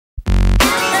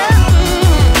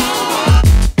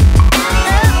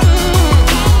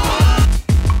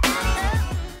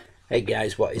Hey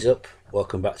guys, what is up?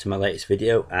 Welcome back to my latest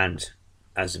video, and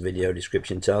as the video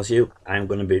description tells you, I'm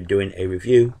going to be doing a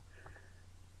review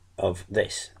of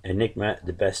this Enigma,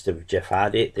 the best of Jeff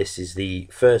Hardy. This is the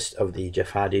first of the Jeff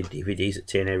Hardy DVDs that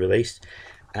TNA released,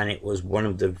 and it was one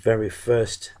of the very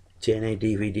first TNA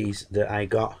DVDs that I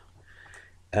got.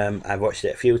 I've watched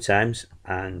it a few times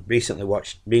and recently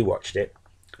rewatched it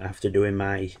after doing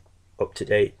my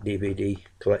up-to-date DVD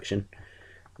collection,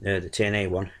 the TNA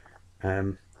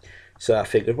one. So I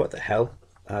figured, what the hell,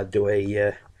 I'd do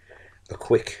a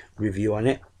quick review on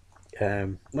it.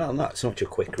 Well, not so much a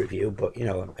quick review, but you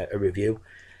know, a review.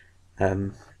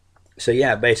 So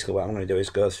yeah, basically what I'm going to do is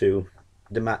go through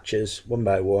the matches one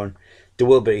by one. There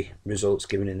will be results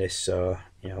given in this, so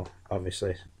you know,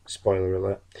 obviously, spoiler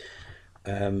alert.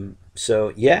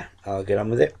 So yeah, I'll get on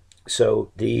with it.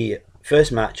 So the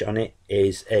first match on it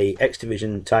is a X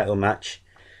Division title match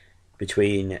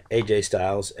between AJ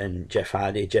Styles and Jeff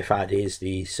Hardy. Jeff Hardy is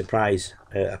the surprise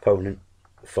opponent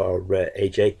for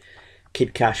AJ.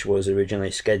 Kid Cash was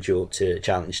originally scheduled to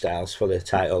challenge Styles for the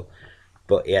title,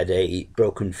 but he had a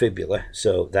broken fibula,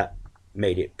 so that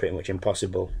made it pretty much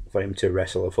impossible for him to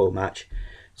wrestle a full match.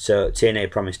 So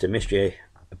TNA promised a mystery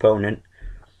opponent,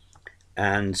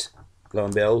 and lo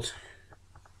and behold,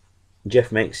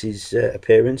 Jeff makes his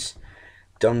appearance.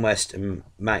 Don West and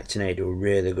Mike Tenay do a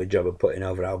really good job of putting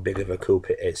over how big of a coup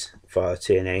it is for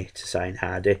TNA to sign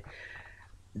Hardy.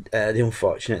 The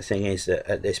unfortunate thing is that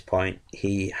at this point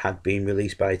he had been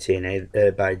released by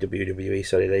TNA, by WWE.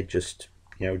 Sorry, they just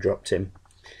dropped him.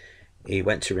 He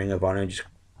went to Ring of Honor and just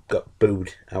got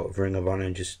booed out of Ring of Honor,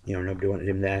 and just nobody wanted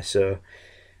him there. So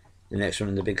the next one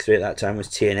in the big three at that time was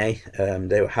TNA.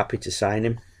 They were happy to sign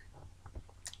him.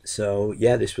 So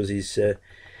yeah, this was his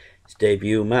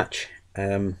debut match.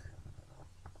 It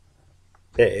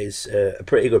is a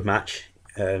pretty good match.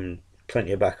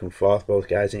 Plenty of back and forth, both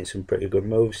guys in some pretty good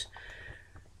moves,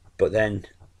 but then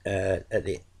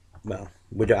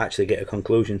we don't actually get a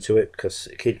conclusion to it, because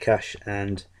Kid Cash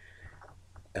and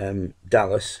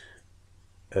Dallas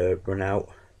run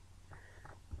out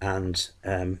and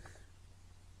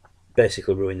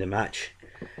basically ruin the match,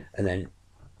 and then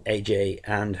AJ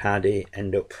and Hardy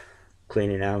end up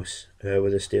cleaning house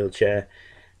with a steel chair,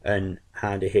 and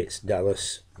Hardy hits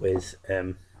Dallas with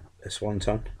a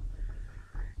swanton.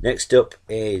 Next up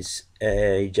is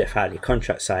Jeff Hardy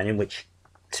contract signing, which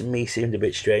to me seemed a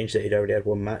bit strange that he'd already had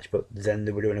one match, but then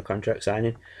they were doing a contract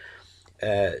signing.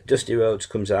 Dusty Rhodes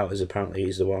comes out, as apparently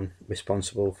he's the one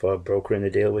responsible for brokering the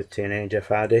deal with TNA and Jeff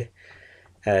Hardy.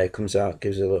 Comes out,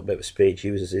 gives a little bit of a speech,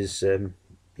 uses his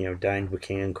dined with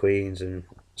king and queens and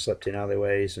slept in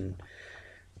alleyways and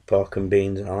pork and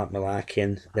beans and all that malarkey,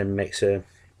 and then makes a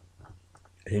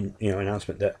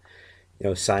announcement that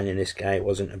signing this guy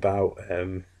wasn't about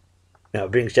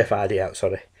brings Jeff Hardy out,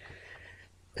 sorry,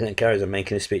 and then carries on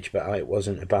making a speech about how it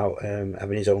wasn't about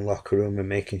having his own locker room and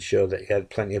making sure that he had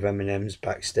plenty of M&Ms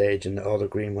backstage and that all the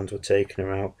green ones were taken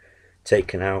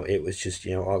out. It was just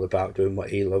all about doing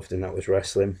what he loved, and that was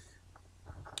wrestling.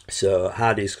 So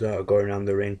Hardy's sort of going around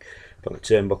the ring from the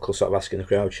turnbuckle, sort of asking the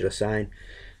crowd, should I sign?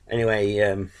 Anyway,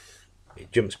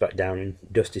 it jumps back down, and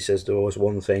Dusty says there was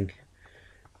one thing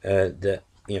that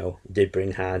did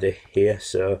bring Hardy here.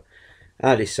 So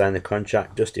Hardy signed the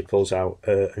contract. Dusty pulls out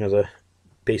another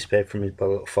piece of paper from his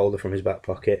little folder from his back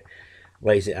pocket,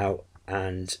 lays it out,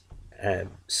 and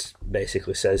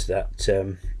basically says that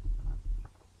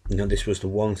this was the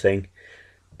one thing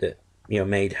that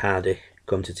made Hardy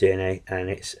come to TNA, and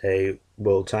it's a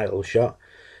world title shot.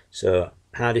 So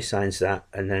Hardy signs that,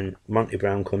 and then Monty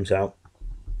Brown comes out.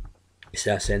 He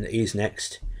starts saying that he's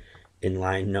next in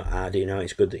line, not Hardy.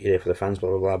 It's good that you're here for the fans,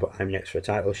 blah blah blah, but I'm next for a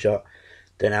title shot.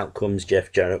 Then out comes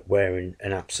Jeff Jarrett wearing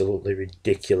an absolutely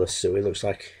ridiculous suit. It looks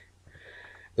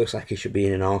like he should be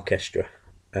in an orchestra.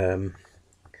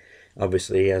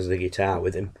 Obviously he has the guitar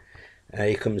with him.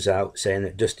 He comes out saying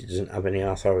that Dusty doesn't have any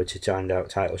authority to hand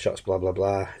out title shots, blah blah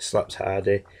blah. Slaps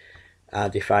Hardy.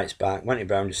 Hardy fights back. Monty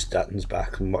Brown just stands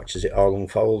back and watches it all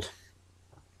unfold.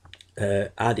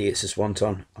 Hardy hits a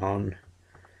swanton on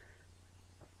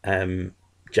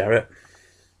Jarrett,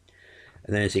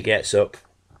 and then as he gets up,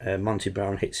 Monty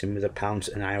Brown hits him with a pounce,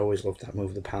 and I always loved that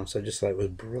move, the pounce. I just thought it was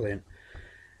brilliant.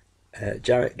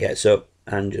 Jarrett gets up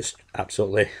and just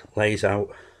absolutely lays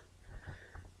out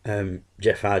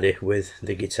Jeff Hardy with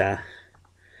the guitar.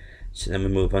 So then we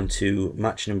move on to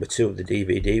match number 2 of the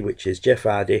DVD, which is Jeff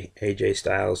Hardy, AJ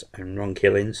Styles and Ron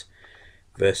Killings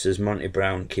versus Monty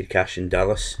Brown, Kid Cash and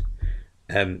Dallas.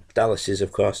 Dallas is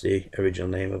of course the original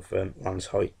name of Lance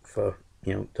Hoyt, for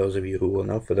those of you who will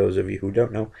know. For those of you who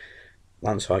don't know,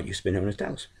 Lance Hoyt used to be known as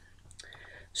Dallas.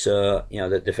 So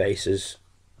the faces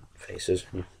faces,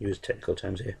 use technical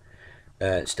terms here,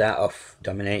 start off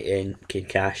dominating. Kid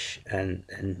Cash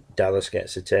and Dallas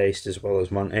gets a taste, as well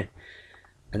as Monty,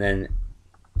 and then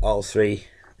all three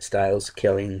Styles,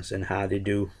 Killings and Hardy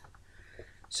do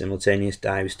simultaneous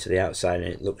dives to the outside,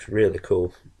 and it looks really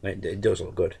cool. It does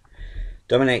look good.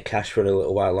 Dominate Cash for a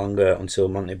little while longer until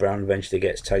Monty Brown eventually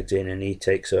gets tagged in and he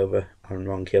takes over on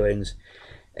Ron Killings.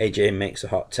 AJ makes a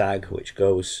hot tag which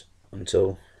goes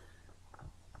until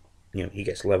he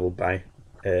gets leveled by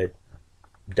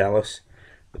Dallas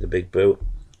with a big boot.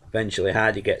 Eventually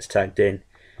Hardy gets tagged in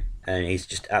and he's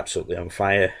just absolutely on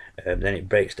fire. Then it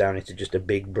breaks down into just a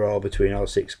big brawl between all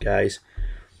six guys.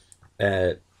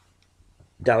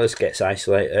 Dallas gets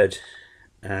isolated,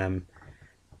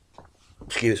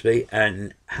 excuse me,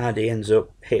 and Hardy ends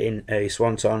up hitting a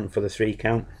swanton for the 3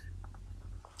 count.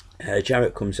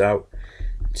 Jarrett comes out,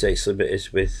 takes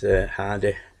liberties with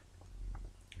Hardy,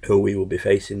 who we will be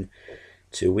facing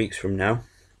 2 weeks from now.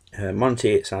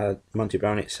 Monty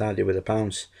Brown hits Hardy with a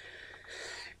pounce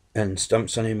and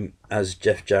stomps on him as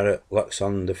Jeff Jarrett locks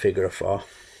on the figure of 4.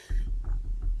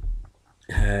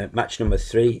 Match number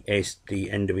 3 is the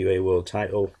NWA World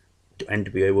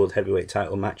Heavyweight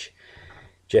Title match.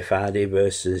 Jeff Hardy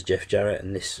versus Jeff Jarrett,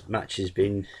 and this match has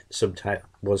been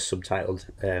subtitled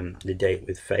The Date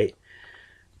with Fate,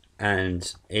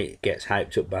 and it gets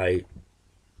hyped up by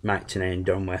Mike Tenay and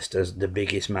Don West as the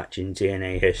biggest match in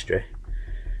TNA history.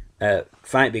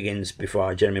 Fight begins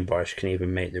before Jeremy Borash can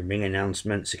even make the ring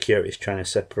announcement. Security's trying to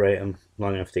separate them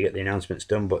long enough to get the announcements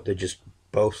done, but they just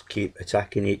both keep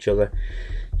attacking each other.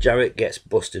 Jarrett gets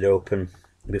busted open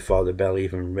before the bell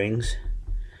even rings.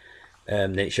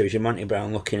 Then it shows you Monty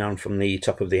Brown looking on from the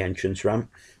top of the entrance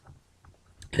ramp.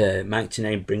 Mike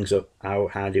Tenay brings up how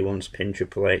Hardy once pinned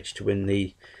Triple H to win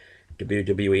the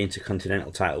WWE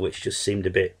Intercontinental title, which just seemed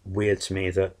a bit weird to me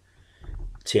that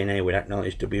TNA would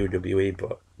acknowledge WWE,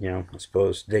 but I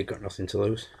suppose they've got nothing to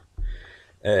lose.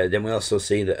 Then we also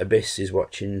see that Abyss is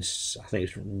watching, I think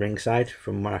it's ringside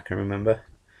from what I can remember.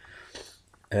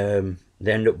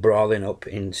 They end up brawling up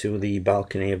into the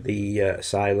balcony of the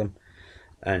asylum,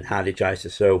 and Hardy tries to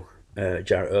throw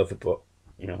Jarrett over, but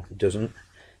doesn't.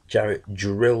 Jarrett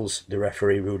drills the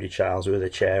referee Rudy Charles with a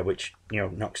chair, which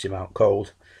knocks him out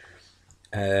cold.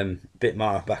 Bit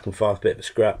more back and forth, bit of a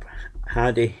scrap.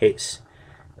 Hardy hits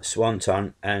a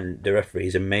swanton, and the referee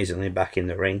is amazingly back in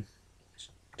the ring.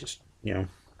 Just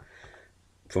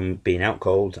from being out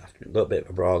cold after a little bit of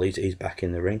a brawl, he's back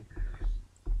in the ring.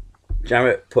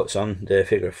 Jarrett puts on the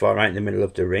figure of 4 right in the middle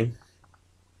of the ring.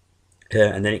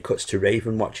 And then it cuts to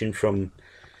Raven watching from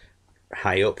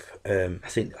high up. I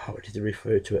think, did they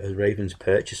refer to it as Raven's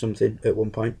Perch or something at one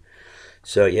point?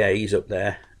 So yeah, he's up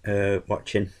there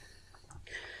watching.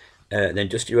 Then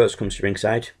Dusty Rhodes comes to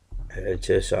ringside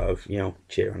to sort of,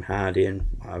 cheer on Hardy and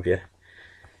what have you.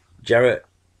 Jarrett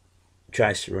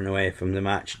tries to run away from the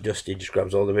match. Dusty just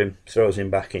grabs hold of him, throws him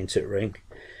back into the ring.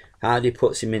 Hardy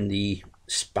puts him in the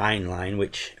spine line,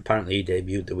 which apparently he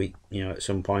debuted the week, at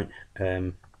some point,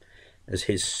 as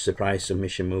his surprise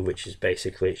submission move, which is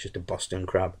basically, it's just a Boston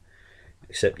Crab,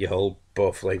 except you hold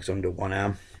both legs under one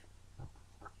arm.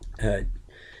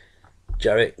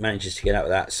 Jarrett manages to get out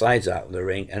of that, slides out of the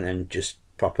ring, and then just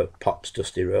proper pops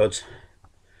Dusty Rhodes.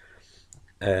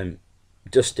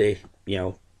 Dusty,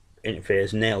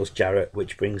 interferes, nails Jarrett,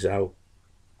 which brings out,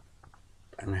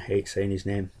 and I hate saying his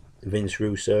name, Vince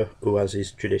Russo, who has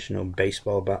his traditional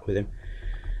baseball bat with him.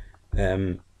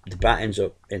 The bat ends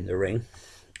up in the ring.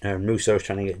 Russo's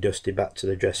trying to get Dusty back to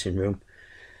the dressing room.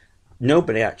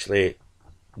 Nobody actually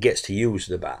gets to use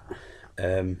the bat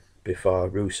before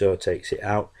Russo takes it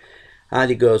out.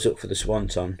 Hardy goes up for the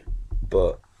swanton,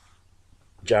 but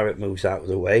Jarrett moves out of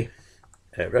the way.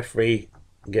 Referee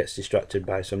gets distracted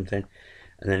by something,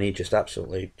 and then he just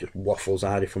absolutely waffles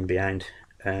Hardy from behind,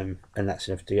 and that's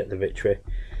enough to get the victory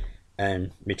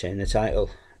and retain the title.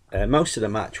 Most of the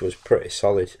match was pretty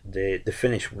solid. The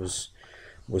finish was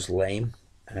lame.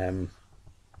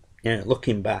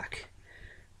 Looking back,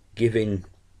 giving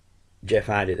Jeff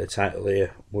Hardy the title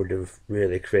here would have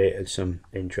really created some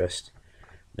interest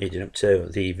leading up to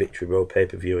the Victory Road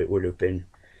pay-per-view. It would have been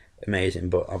amazing,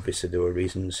 but obviously there were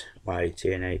reasons why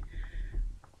TNA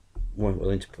weren't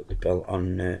willing to put the belt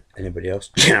on anybody else.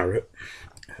 Jarrett,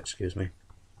 excuse me.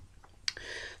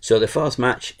 So the fourth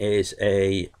match is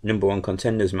a #1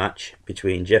 contenders match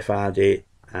between Jeff Hardy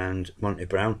and Monty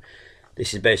Brown.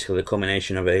 This is basically the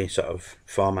culmination of a sort of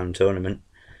 4-man tournament.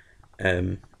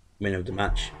 Winner of the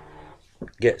match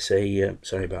gets a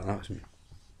sorry about that, some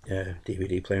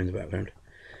DVD player in the background.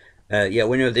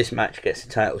 Winner of this match gets a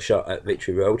title shot at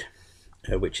Victory Road,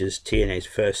 which is TNA's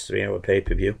first 3-hour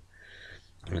pay-per-view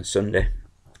on Sunday.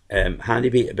 Hardy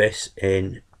beat Abyss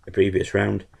in the previous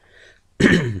round.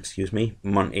 Excuse me.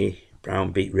 Monty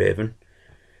Brown beat Raven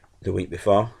the week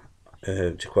before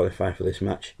to qualify for this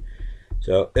match.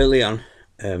 So early on,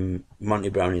 Monty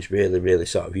Brown is really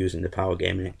sort of using the power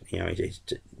game, and he's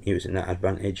using that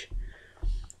advantage.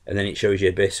 And then it shows you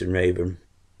Abyss and Raven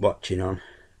watching on.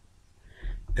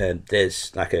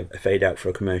 There's like a fade out for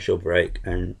a commercial break,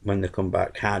 and when they come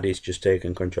back, Hardy's just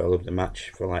taken control of the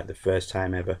match for like the first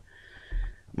time ever.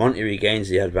 Monty regains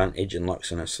the advantage and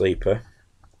locks on a sleeper.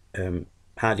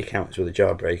 Hardy counters with a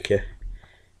jawbreaker,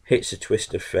 hits a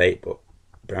twist of fate, but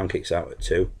Brown kicks out at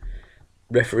 2.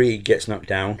 Referee gets knocked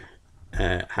down.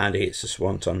 Hardy hits a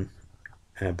swanton,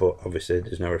 but obviously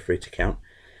there's no referee to count.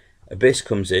 Abyss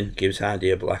comes in, gives Hardy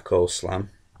a black hole slam,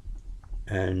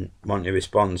 and Monty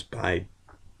responds by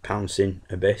pouncing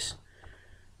Abyss.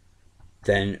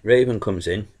 Then Raven comes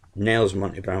in, nails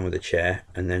Monty Brown with a chair,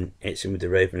 and then hits him with the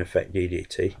Raven effect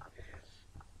DDT,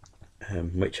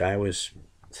 which I always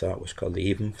thought was called the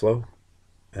even flow,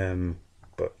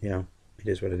 but it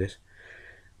is what it is.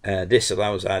 This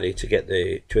allows Hardy to get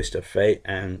the twist of fate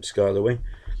and score the win.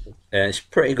 It's a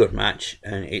pretty good match,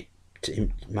 and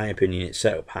in my opinion, it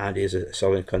set up Hardy as a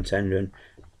solid contender, and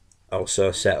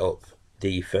also set up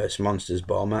the first Monsters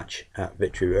Ball match at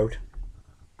Victory Road.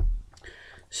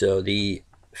 So the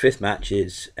 5th match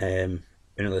is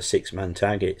another 6-man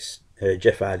tag. It's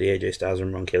Jeff Hardy, AJ Styles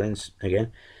and Ron Killings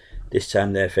again. This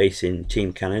time they're facing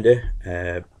Team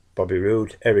Canada, Bobby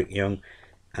Roode, Eric Young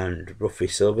and Ruffy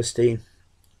Silverstein.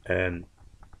 From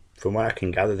what I can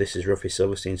gather, this is Ruffy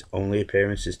Silverstein's only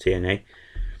appearance as TNA.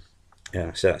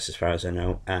 So that's as far as I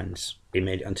know, and he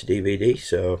made it onto DVD,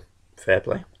 so fair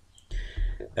play.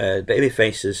 Baby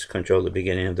faces control the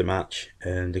beginning of the match,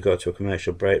 and they go to a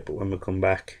commercial break, but when we come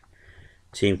back,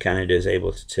 Team Canada is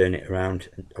able to turn it around,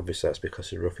 and obviously that's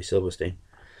because of Ruffy Silverstein.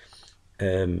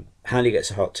 Hardy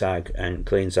gets a hot tag and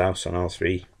cleans house on all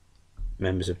 3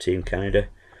 members of Team Canada.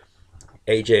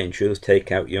 AJ and Truth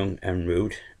take out Young and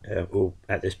Roode, who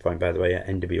at this point, by the way, are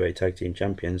NWA Tag Team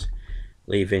Champions,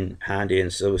 leaving Hardy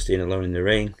and Silverstein alone in the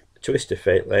ring. Twist of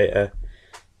fate later,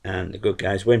 and the good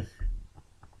guys win.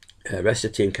 Rest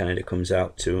of Team Canada comes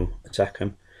out to attack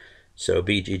them, so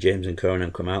BG, James and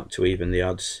Conan come out to even the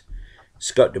odds.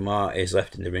 Scott Demore is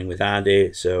left in the ring with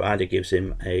Hardy, so Hardy gives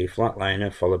him a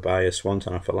flatliner followed by a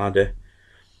swanton off a ladder.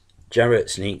 Jarrett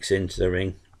sneaks into the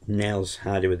ring, nails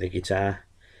Hardy with the guitar,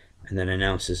 and then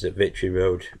announces that Victory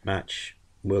Road match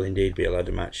will indeed be a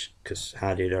ladder match, because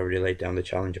Hardy had already laid down the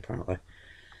challenge apparently.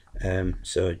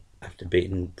 So after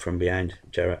beating from behind,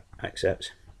 Jarrett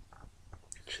accepts.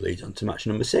 Which leads on to match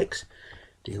number 6,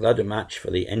 the ladder match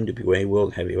for the NWA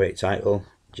World Heavyweight title,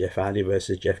 Jeff Hardy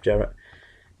versus Jeff Jarrett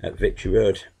at Victory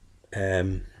Road.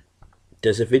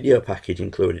 There's a video package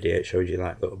included here. It shows you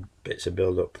like little bits of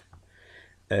build up,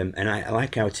 and I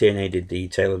like how TNA did the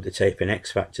tail of the tape in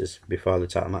X Factors before the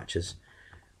title matches.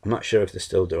 I'm not sure if they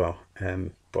still do,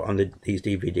 but on these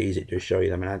DVDs it does show you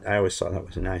them, and I always thought that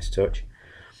was a nice touch.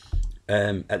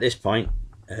 At this point,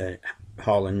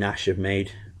 Hall and Nash have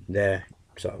made their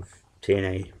sort of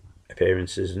TNA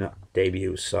appearances, not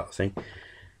debuts sort of thing.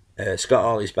 Scott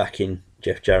Hall is back in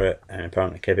Jeff Jarrett, and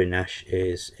apparently Kevin Nash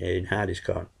is in Hardy's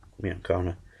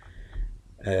corner.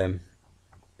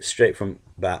 Straight from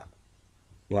bat,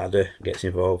 ladder gets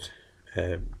involved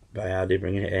by Hardy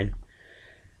bringing it in.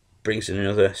 Brings in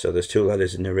another, so there's 2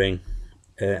 ladders in the ring.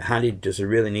 Hardy does a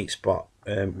really neat spot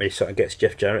where he sort of gets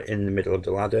Jeff Jarrett in the middle of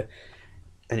the ladder,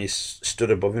 and he's stood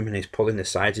above him and he's pulling the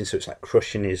sides in, so it's like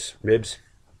crushing his ribs,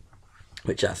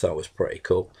 which I thought was pretty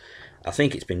cool. I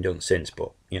think it's been done since,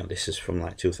 but this is from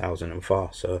like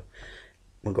 2004, so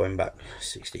we're going back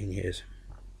 16 years.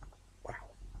 Wow.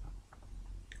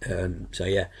 So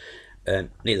yeah,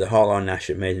 neither Hall or Nash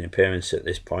have made an appearance at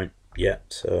this point yet,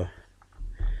 so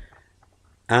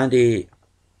Hardy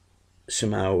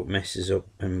somehow messes up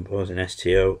and blows an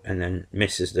STO and then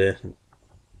misses the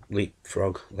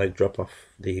leapfrog leg drop off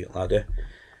the ladder.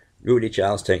 Rudy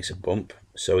Charles takes a bump,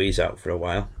 so he's out for a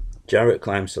while. Jarrett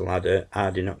climbs the ladder,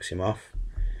 Hardy knocks him off,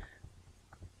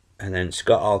 and then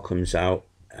Scott Hall comes out,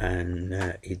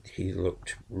 and he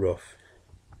looked rough.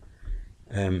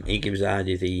 He gives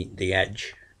Hardy the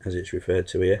edge, as it's referred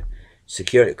to here.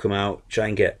 Security come out, try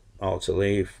and get Hall to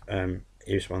leave.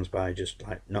 He responds by just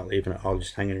like not leaving at all,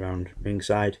 just hanging around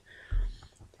ringside.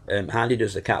 Hardy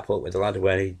does the catapult with the ladder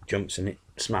where he jumps and it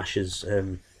smashes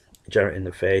Jarrett in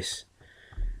the face.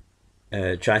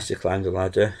 Tries to climb the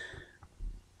ladder.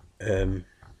 And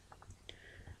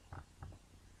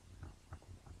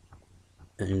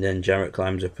then Jarrett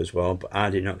climbs up as well, but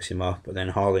Hardy knocks him off, but then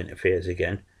Hall interferes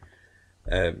again.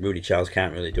 Rudy Charles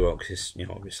can't really do it because, you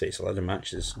know, obviously it's a ladder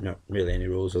match. There's not really any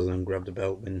rules other than grab the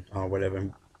belt, win, or whatever,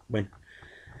 and win.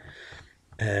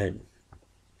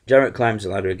 Jarrett climbs the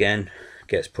ladder again,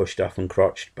 gets pushed off and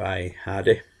crotched by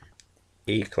Hardy.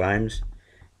 He climbs.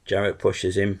 Jarrett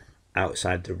pushes him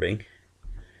outside the ring,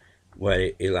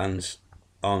 where he lands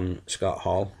on Scott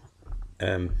Hall.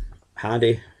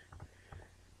 Hardy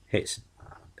hits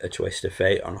a twist of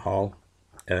fate on Hall,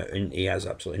 and he has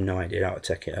absolutely no idea how to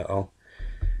take it at all.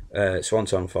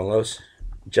 Swanton follows.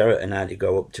 Jarrett and Hardy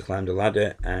go up to climb the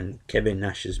ladder, and Kevin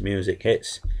Nash's music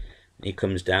hits. He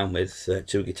comes down with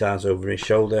two guitars over his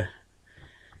shoulder,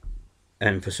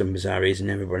 and for some bizarre reason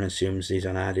everyone assumes he's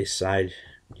on Hardy's side.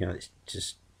 You know, it's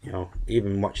just, you know,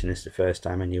 even watching this the first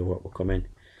time I knew what were coming.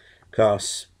 Of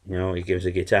course, you know, he gives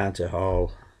a guitar to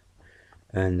Hall,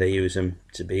 and they use him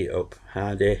to beat up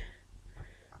Hardy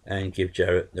and give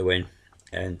Jarrett the win.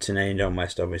 And TNA Don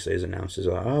West obviously is announced as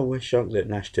well. Oh, we're shocked that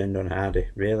Nash turned on Hardy.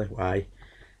 Really? Why?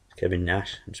 It's Kevin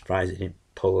Nash. I'm surprised he didn't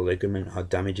pull a ligament or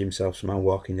damage himself somehow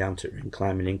walking down to the ring,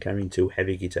 climbing in, carrying two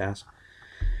heavy guitars.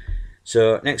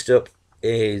 So next up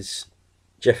is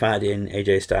Jeff Hardy and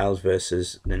AJ Styles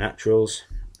versus the Naturals.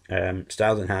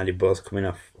 Styles and Hardy both coming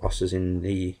off losses in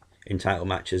the title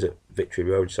matches at Victory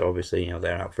Road, so obviously, you know,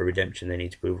 they're out for redemption. They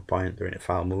need to prove a point. They're in a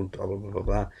foul mood, blah blah blah blah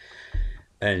blah.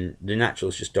 And the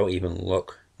Naturals just don't even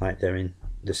look like they're in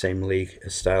the same league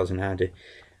as Styles and Hardy,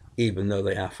 even though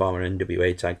they are former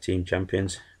NWA Tag Team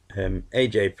Champions.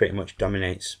 AJ pretty much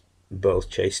dominates both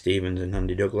Chase Stevens and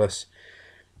Andy Douglas.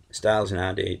 Styles and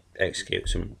Hardy execute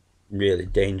some really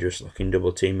dangerous looking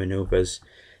double team maneuvers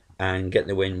and get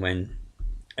the win when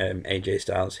AJ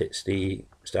Styles hits the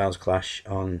Styles Clash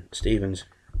on Stevens.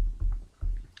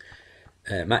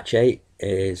 Match 8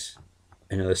 is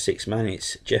another 6-man.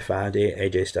 It's Jeff Hardy,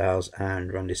 AJ Styles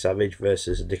and Randy Savage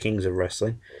versus the Kings of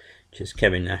Wrestling, which is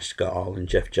Kevin Nash, Scott Hall and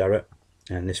Jeff Jarrett.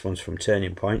 And this one's from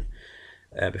Turning Point.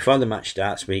 Before the match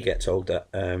starts, we get told that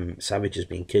Savage has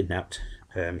been kidnapped,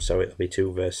 so it'll be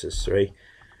 2 versus 3.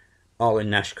 Hall and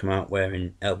Nash come out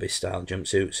wearing Elvis style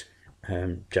jumpsuits.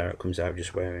 Jarrett comes out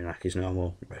just wearing like his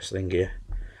normal wrestling gear.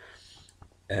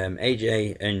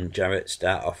 AJ and Jarrett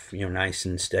start off, you know, nice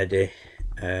and steady.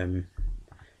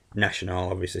 Nash and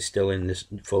Hall obviously still in this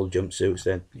full jumpsuits.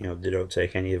 They, you know, they don't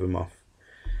take any of them off.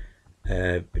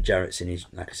 But Jarrett's in his,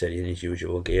 like I said, in his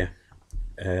usual gear.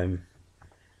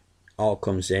 Hall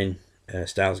comes in.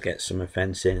 Styles gets some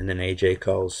offense in, and then AJ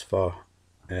calls for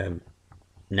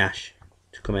Nash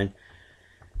to come in.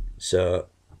 So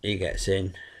he gets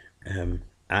in.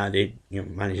 Hardy, you know,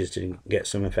 manages to get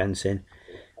some offense in.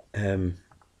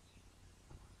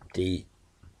 The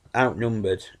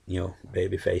outnumbered, you know,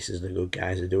 baby faces, the good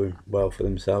guys, are doing well for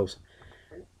themselves,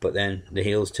 but then the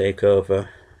heels take over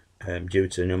due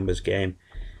to the numbers game.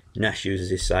 Nash uses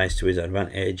his size to his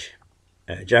advantage.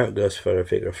 Jarrett goes for a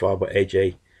figure of 4, but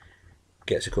AJ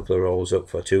gets a couple of rolls up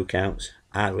for 2 counts.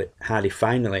 Hardy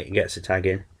finally gets a tag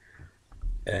in,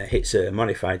 hits a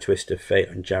modified twist of fate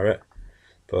on Jarrett,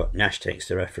 but Nash takes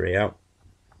the referee out.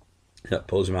 That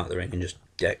pulls him out of the ring and just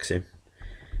decks him.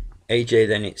 AJ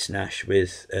then hits Nash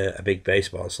with a big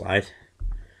baseball slide.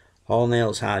 Hall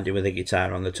nails Hardy with a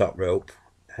guitar on the top rope,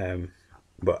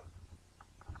 but,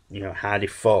 you know, Hardy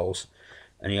falls,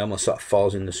 and he almost sort of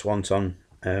falls in the swanton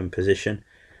position,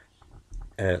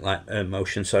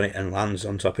 motion, and lands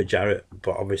on top of Jarrett,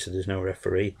 but obviously there's no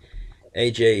referee.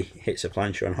 AJ hits a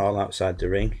plancher on Hall outside the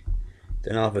ring.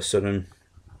 Then all of a sudden,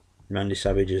 Randy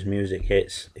Savage's music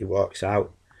hits. He walks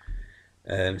out,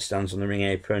 stands on the ring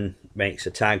apron, makes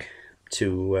a tag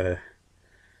to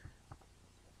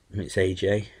it's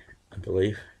AJ, I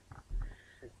believe,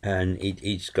 and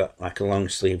he's got like a long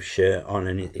sleeve shirt on,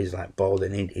 and he's like bald,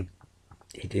 and he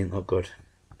didn't look good.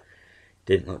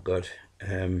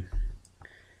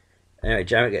 Anyway,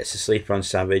 Jarrett gets a sleeper on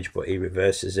Savage, but he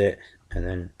reverses it, and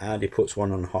then Hardy puts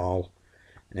one on Hall,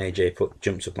 and AJ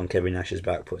jumps up on Kevin Nash's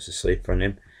back, puts a sleeper on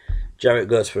him. Jarrett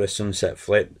goes for a sunset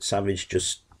flip. Savage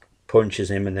just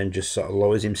punches him and then just sort of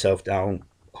lowers himself down,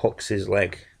 hooks his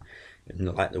leg in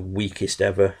like the weakest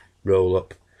ever roll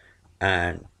up,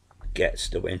 and gets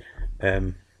the win.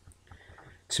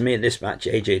 To me, in this match,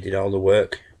 AJ did all the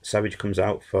work. Savage comes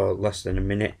out for less than a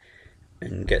minute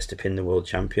and gets to pin the world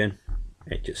champion.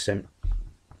 It just sent,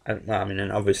 I don't know, I mean,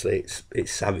 and obviously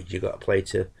it's Savage. You got to play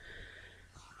to,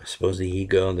 I suppose, the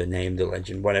ego, the name, the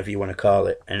legend, whatever you want to call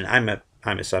it. And I'm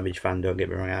a Savage fan. Don't get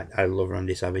me wrong. I love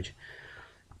Randy Savage,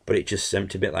 but it just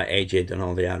seemed a bit like AJ done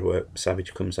all the hard work.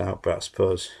 Savage comes out, but I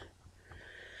suppose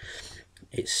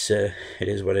it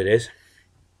is what it is.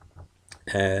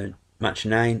 Match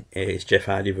 9 is Jeff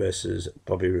Hardy versus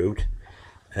Bobby Roode.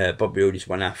 Bobby Roode is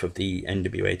one half of the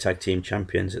NWA Tag Team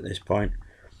Champions at this point.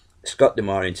 Scott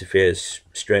D'Amore interferes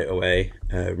straight away.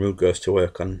 Roode goes to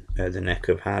work on the neck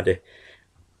of Hardy.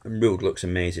 And Roode looks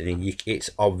amazing. It's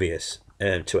obvious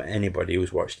to anybody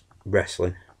who's watched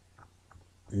wrestling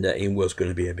that he was going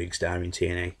to be a big star in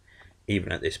TNA.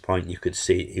 Even at this point, you could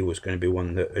see he was going to be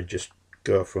one that would just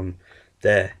go from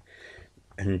there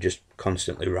and just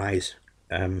constantly rise,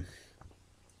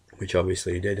 which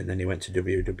obviously he did. And then he went to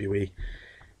WWE.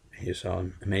 He was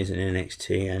amazing in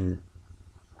NXT, and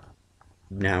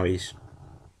now he's,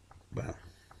 well,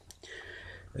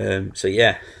 so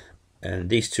yeah, and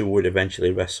these two would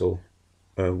eventually wrestle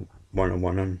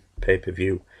one-on-one on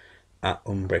pay-per-view at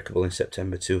Unbreakable in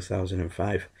September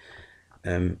 2005.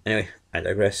 Anyway, I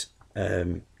digress.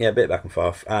 Yeah, a bit back and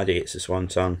forth. Hardy hits the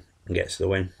swanton and gets the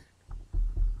win.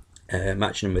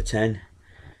 Match number 10,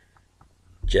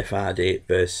 Jeff Hardy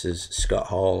versus Scott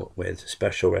Hall with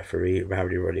special referee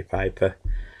Rowdy Roddy Piper.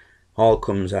 Hall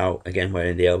comes out again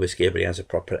wearing the Elvis gear, but he has a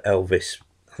proper Elvis,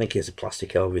 I think he has a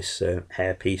plastic Elvis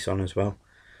hair piece on as well,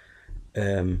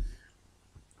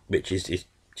 which is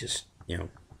just, you know,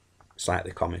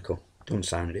 slightly comical. Don't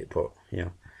sound it, but, you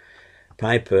know.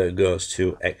 Piper goes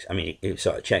to, I mean, he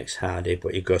sort of checks Hardy,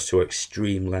 but he goes to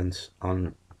extreme lengths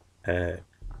on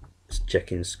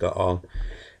checking Scott Hall.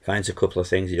 Finds a couple of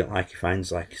things he don't like. He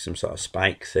finds like some sort of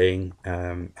spike thing,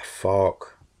 a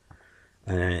fork,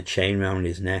 and then a chain round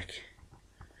his neck.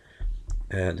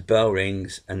 The bell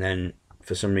rings, and then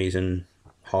for some reason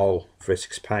Hall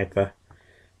frisks Piper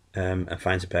and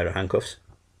finds a pair of handcuffs,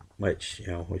 which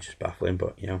is baffling,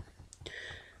 but you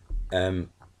know.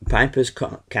 Piper's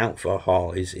count for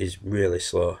Hall is really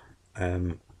slow,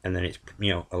 and then it's,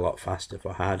 you know, a lot faster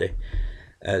for Hardy.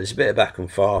 There's a bit of back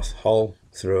and forth. Hall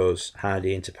throws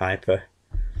Hardy into Piper,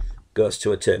 goes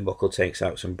to a turnbuckle, takes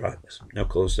out some brass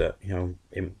knuckles that, you know,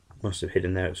 he must have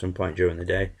hidden there at some point during the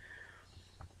day.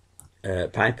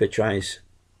 Piper tries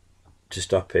to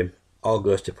stop him. Hall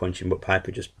goes to punch him, but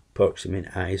Piper just pokes him in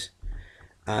the eyes.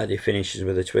 Hardy finishes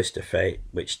with a twist of fate,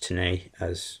 which TNA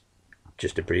has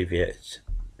just abbreviated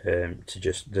to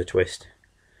just the twist,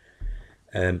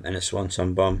 and a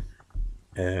swanton bomb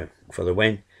for the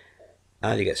win.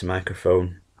 Hardy gets a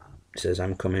microphone, says,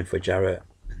 "I'm coming for Jarrett,"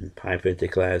 and Piper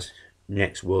declares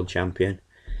next world champion.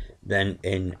 Then,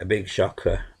 in a big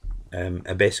shocker,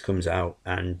 Abyss comes out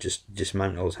and just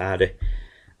dismantles Hardy.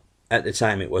 At the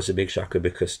time, it was a big shocker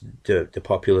because the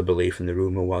popular belief and the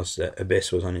rumour was that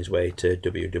Abyss was on his way to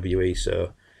WWE,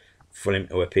 so for him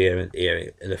to appear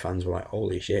here, the fans were like,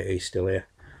 holy shit, he's still here.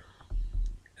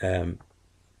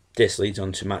 This leads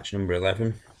on to match number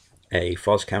 11, a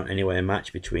false count anywhere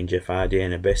match between Jeff Hardy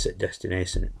and Abyss at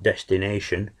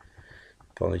Destination.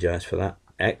 Apologise for that,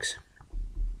 X.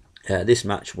 This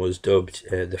match was dubbed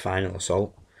the Final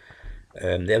Assault.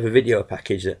 They have a video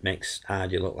package that makes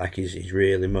Hardy look like he's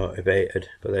really motivated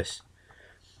for this.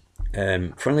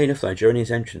 Funnily enough though, during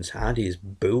his entrance, Hardy is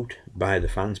booed by the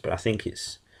fans, but I think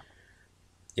it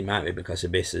might be because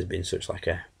Abyss has been such like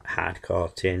a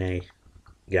hardcore TNA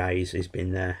guy. He's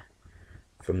been there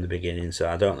from the beginning, so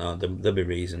I don't know, there'll be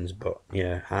reasons, but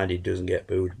yeah, Hardy doesn't get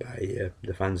booed by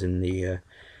the fans in the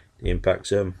Impact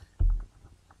Zone.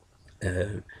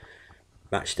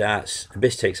 Match starts.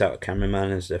 Abyss takes out a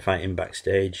cameraman as they're fighting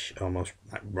backstage, almost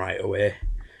like right away.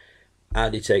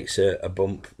 Hardy takes a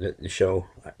bump that they show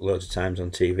like loads of times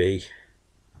on TV.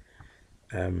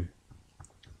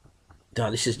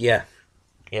 This is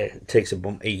takes a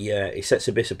bump. He sets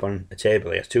Abyss up on a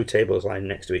table. He has two tables lying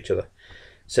next to each other.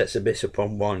 Sets Abyss up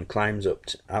on one, climbs up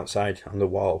outside on the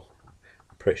wall.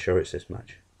 I'm pretty sure it's this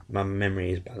match. My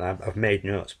memory is bad. I've made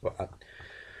notes,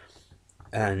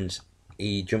 and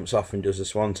he jumps off and does a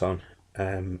swanton,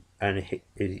 and he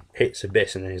hits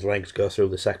Abyss, and then his legs go through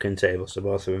the second table, so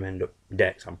both of them end up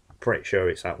decked. I'm pretty sure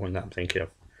it's that one that I'm thinking of.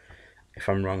 If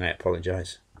I'm wrong, I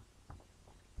apologise.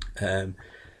 So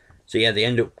yeah, they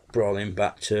end up brawling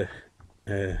back to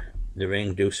the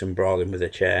ring, do some brawling with a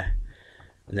chair,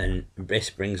 and then Abyss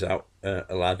brings out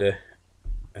a ladder.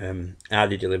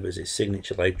 Hardy delivers his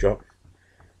signature leg drop.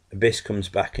 Abyss comes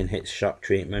back and hits shock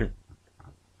treatment.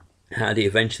 Hardy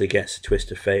eventually gets a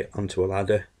twist of fate onto a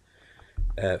ladder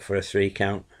for a 3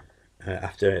 count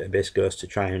after Abyss goes to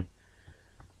try and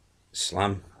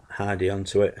slam Hardy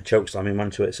onto it, choke slam him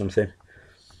onto it or something.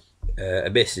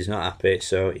 Abyss is not happy,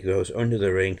 so he goes under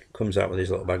the ring, comes out with his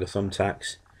little bag of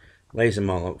thumbtacks, lays them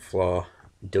all on the floor,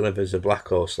 delivers a black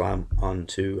hole slam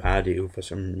onto Hardy, who for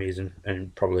some reason,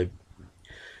 and probably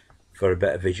for a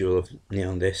better visual of me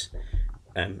on this,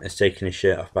 has taken his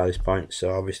shirt off by this point,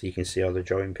 so obviously you can see all the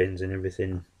drawing pins and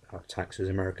everything, or tacks as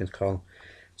Americans call,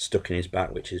 stuck in his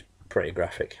back, which is pretty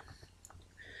graphic.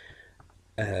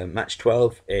 Match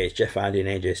 12 is Jeff Hardy and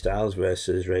AJ Styles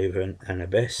versus Raven and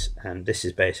Abyss, and this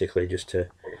is basically just to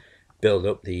build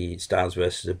up the Styles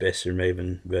versus Abyss and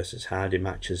Raven versus Hardy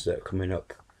matches that are coming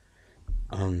up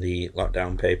on the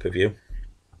Lockdown pay-per-view.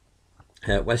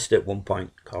 West at one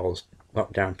point calls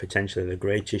Lockdown potentially the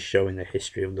greatest show in the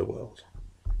history of the world.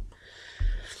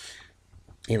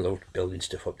 He loved building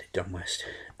stuff up, did Don West.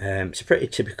 It's a pretty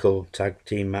typical tag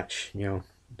team match, you know,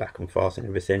 back and forth and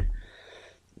everything.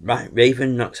 Right,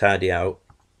 Raven knocks Hardy out,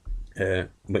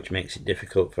 which makes it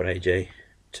difficult for AJ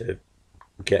to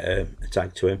get a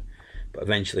tag to him, but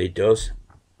eventually he does.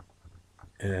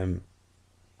 And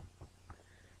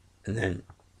then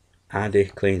Hardy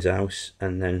cleans house,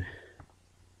 and then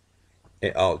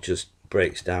it all just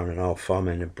breaks down and all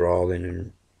forming and brawling,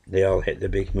 and they all hit the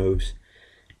big moves.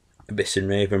 Abyss and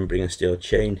Raven bring a steel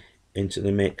chain into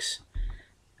the mix,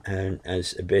 and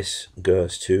as Abyss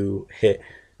goes to hit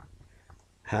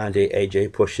Hardy,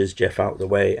 AJ pushes Jeff out of the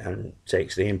way and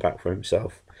takes the impact for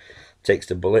himself, takes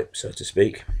the bullet, so to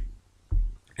speak,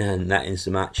 and that ends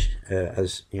the match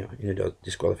as, you know, in a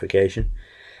disqualification.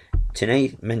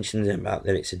 TNA mentions about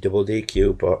that it's a double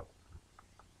DQ, but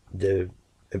the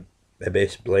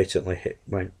Abyss blatantly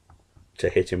went to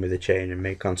hit him with a chain and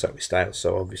make contact with Styles,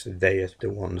 so obviously they are the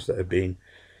ones that have been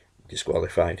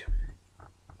disqualified.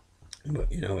 But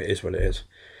you know, it is what it is.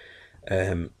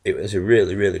 It was a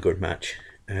really good match,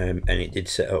 and it did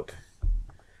set up,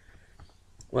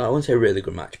 well, I wouldn't say a really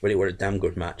good match, but it was a damn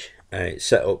good match. It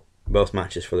set up both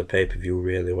matches for the pay-per-view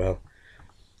really well.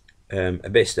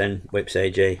 Abyss then whips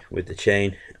AJ with the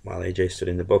chain while AJ stood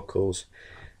in the buckles,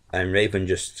 and Raven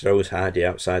just throws Hardy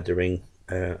outside the ring,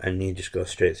 and he just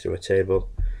goes straight through a table,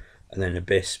 and then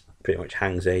Abyss pretty much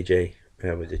hangs AJ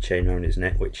with the chain around his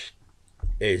neck, which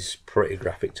is pretty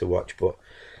graphic to watch. But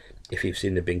if you've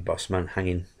seen the Big Boss Man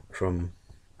hanging from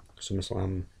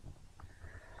SummerSlam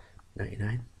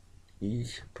 99,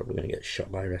 he's probably going to get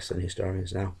shot by wrestling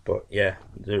historians now, but yeah,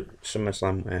 the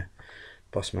SummerSlam where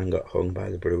Boss Man got hung by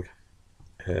the Brood,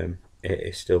 it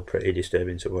is still pretty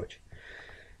disturbing to watch.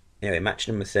 Anyway, match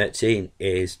number 13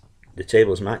 is the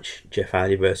tables match, Jeff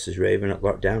Hardy versus Raven at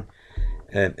Lockdown.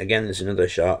 Again, there's another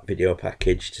short video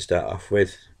package to start off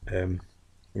with.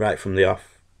 Right from the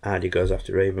off, Hardy goes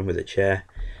after Raven with a chair.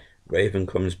 Raven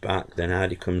comes back, then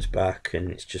Hardy comes back,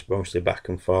 and it's just mostly back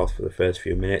and forth for the first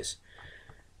few minutes.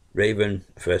 Raven,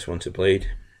 first one to bleed.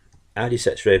 Hardy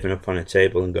sets Raven up on a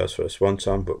table and goes for a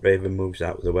swanton, but Raven moves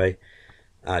out of the way.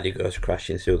 Hardy goes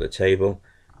crashing through the table,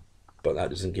 but that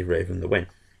doesn't give Raven the win.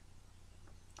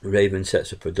 Raven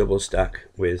sets up a double stack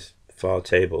with 4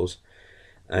 tables,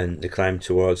 and they climb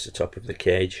towards the top of the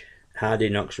cage. Hardy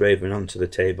knocks Raven onto the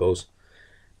tables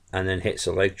and then hits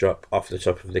a leg drop off the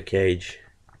top of the cage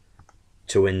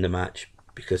to win the match,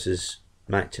 because as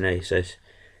Mike Tenay says,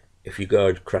 if you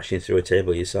go crashing through a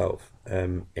table yourself,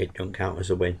 it don't count as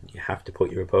a win. You have to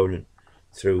put your opponent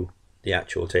through the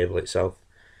actual table itself.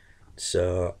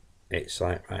 So it's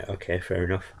like, right, okay, fair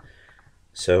enough.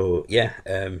 So yeah,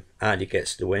 Hardy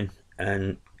gets the win,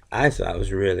 and I thought it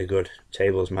was a really good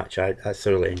tables match. I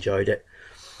thoroughly enjoyed it,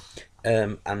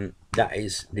 and that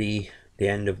is the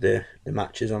end of the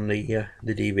matches on the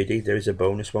DVD. There is a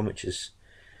bonus one, which is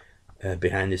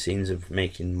behind the scenes of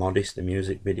making Modest, the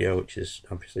music video, which is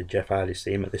obviously Jeff Hardy's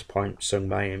theme at this point, sung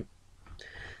by him.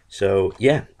 So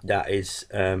yeah, that is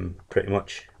pretty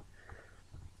much,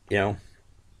 you know,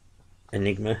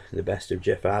 Enigma, the best of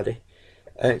Jeff Hardy.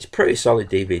 It's a pretty solid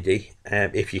DVD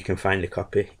if you can find a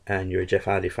copy and you're a Jeff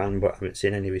Hardy fan but haven't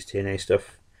seen any of his TNA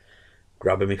stuff.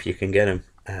 Grab them if you can get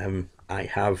them. I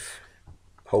have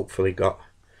hopefully got,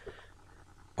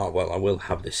 oh well, I will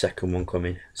have the second one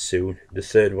coming soon. The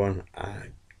third one I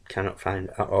cannot find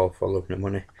at all for love nor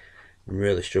money. I'm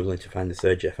really struggling to find the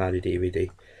third Jeff Hardy DVD.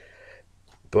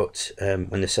 But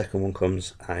when the second one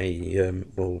comes, I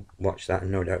will watch that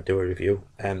and no doubt do a review.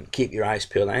 Keep your eyes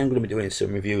peeled. I am going to be doing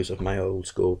some reviews of my old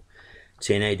school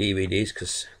TNA DVDs,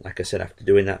 because like I said, after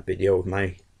doing that video of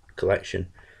my collection,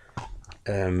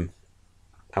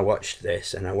 I watched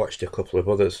this and I watched a couple of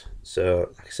others.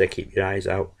 So like I say, keep your eyes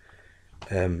out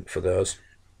for those.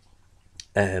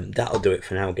 That'll do it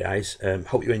for now, guys.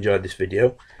 Hope you enjoyed this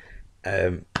video.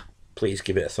 Please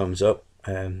give it a thumbs up.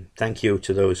 Thank you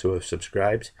to those who have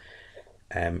subscribed.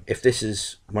 If this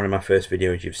is one of my first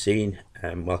videos you've seen,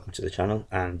 welcome to the channel,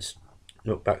 and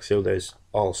look back through, there's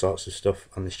all sorts of stuff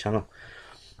on this channel.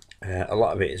 A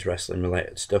lot of it is wrestling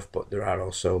related stuff, but there are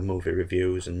also movie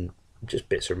reviews and just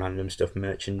bits of random stuff,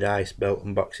 merchandise, belt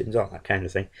unboxings, all that kind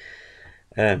of thing.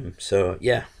 So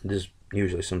yeah, there's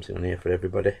usually something on here for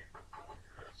everybody.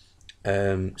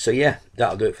 So yeah,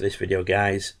 that'll do it for this video,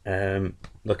 guys.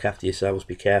 Look after yourselves,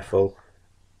 be careful,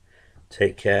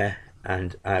 take care,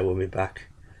 and I will be back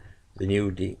with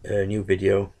a new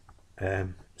video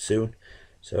soon.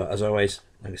 So as always,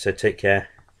 like I said, take care.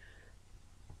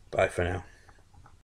 Bye for now.